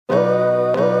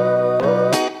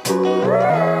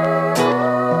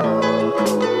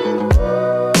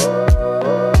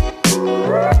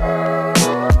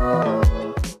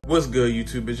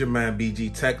YouTube? It's your man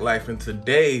BG Tech Life, and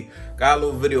today got a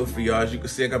little video for y'all. As you can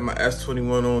see, I got my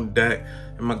S21 on deck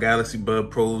and my Galaxy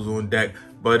Bud Pros on deck,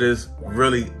 but it's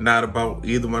really not about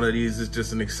either one of these. It's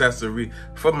just an accessory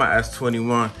for my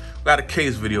S21. Got a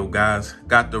case video, guys.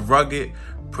 Got the rugged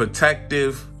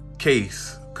protective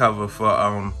case cover for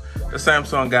the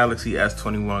Samsung Galaxy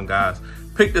S21, guys.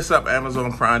 Picked this up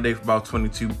Amazon Prime Day for about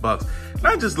 22 bucks. And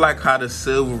I just like how the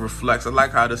silver reflects. I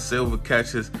like how the silver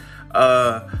catches.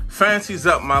 Fancies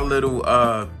up my little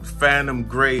Phantom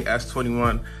Gray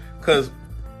S21. Because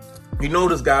you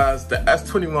notice, guys, the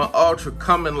S21 Ultra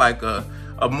come in like a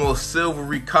more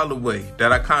silvery colorway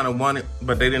that I kind of wanted,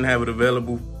 but they didn't have it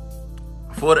available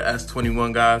for the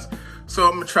S21, guys. So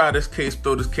I'm gonna try this case,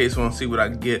 throw this case on, see what I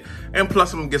can get. And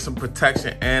plus I'm gonna get some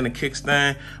protection and a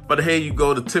kickstand. But here you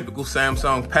go, the typical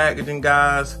Samsung packaging,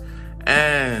 guys.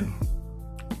 And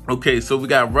okay, so we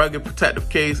got rugged protective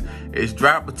case. It's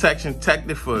drop protection,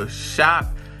 protected for shock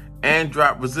and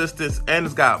drop resistance. And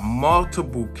it's got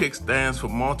multiple kickstands for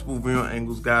multiple viewing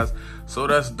angles, guys. So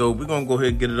that's dope. We're gonna go ahead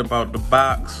and get it up out the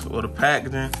box or the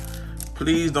packaging.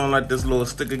 Please don't let this little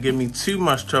sticker give me too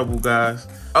much trouble, guys.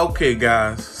 Okay,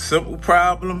 guys, simple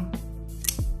problem,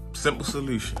 simple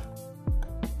solution.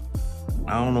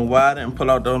 I don't know why I didn't pull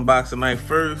out the unboxing knife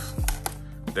first.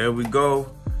 There we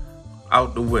go,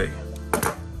 out the way.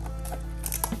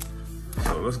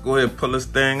 So let's go ahead and pull this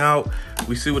thing out.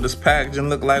 We see what this packaging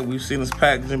look like. We've seen this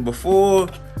packaging before.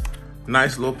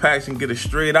 Nice little packaging, get it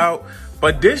straight out.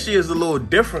 But this year is a little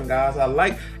different, guys. I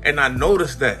like, and I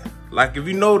noticed that. Like, if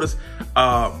you notice,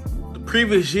 the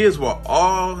previous years were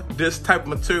all this type of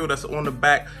material that's on the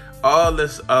back, all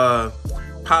this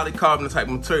polycarbonate type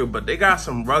material, but they got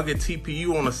some rugged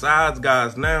TPU on the sides,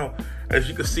 guys, now, as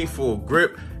you can see, for a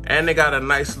grip. And they got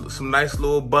some nice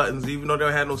little buttons, even though they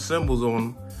don't have no symbols on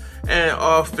them, and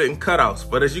all fitting cutouts.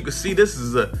 But as you can see, this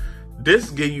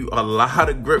give you a lot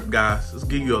of grip, guys. This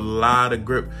give you a lot of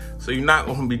grip, so you're not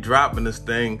gonna be dropping this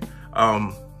thing.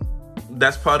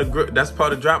 That's part of grip. That's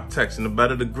part of drop protection. The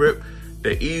better the grip,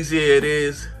 the easier it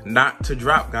is not to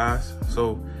drop, guys.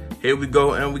 So here we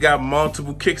go, and we got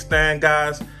multiple kickstand,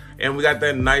 guys, and we got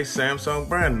that nice Samsung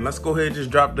brand. Let's go ahead and just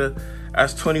drop the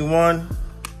S21.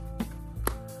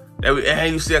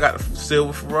 And you see I got the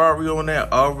silver Ferrari on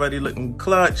there, already looking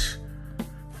clutch.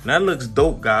 And that looks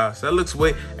dope, guys. That looks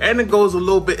way, and it goes a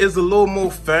little bit, it's a little more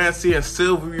fancy and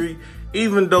silvery,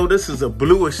 even though this is a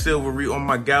bluish silvery on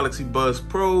my Galaxy Buds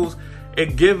Pros.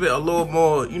 It give it a little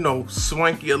more, you know,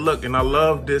 swankier look. And I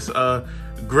love this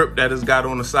grip that it's got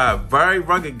on the side. Very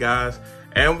rugged, guys.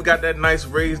 And we got that nice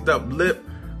raised up lip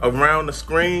around the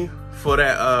screen for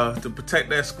that, to protect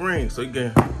that screen. So you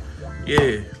can,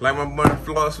 yeah, like my buddy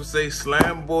Floss would say,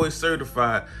 Slam Boy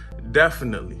certified,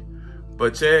 definitely.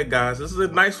 But yeah, guys, this is a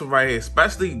nice one right here,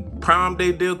 especially Prime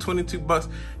Day deal, 22 bucks.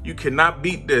 You cannot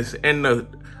beat this. And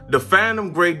the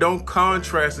Phantom Gray don't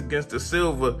contrast against the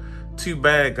silver too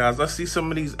bad, guys. I see some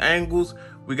of these angles.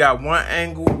 We got one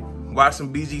angle,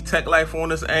 watching BG Tech Life on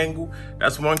this angle.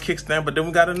 That's one kickstand, but then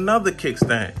we got another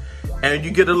kickstand. And you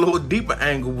get a little deeper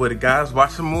angle with it, guys,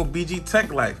 watching more BG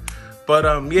Tech Life. But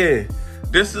yeah,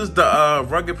 this is the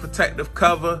rugged protective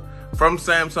cover from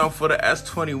Samsung for the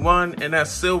S21 in that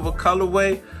silver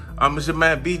colorway. It's your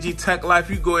man BG Tech Life.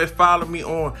 You go ahead and follow me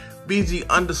on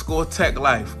BG_Tech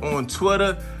Life on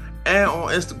Twitter and on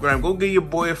Instagram. Go give your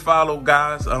boy a follow,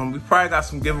 guys. We probably got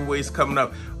some giveaways coming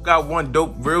up. We got one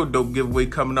real dope giveaway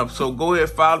coming up. So go ahead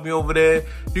and follow me over there.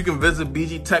 You can visit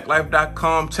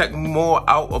bgtechlife.com, check more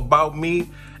out about me.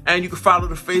 And you can follow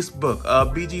the Facebook,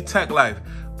 BG Tech Life.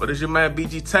 But it's your man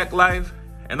BG Tech Life,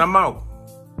 and I'm out.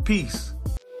 Peace.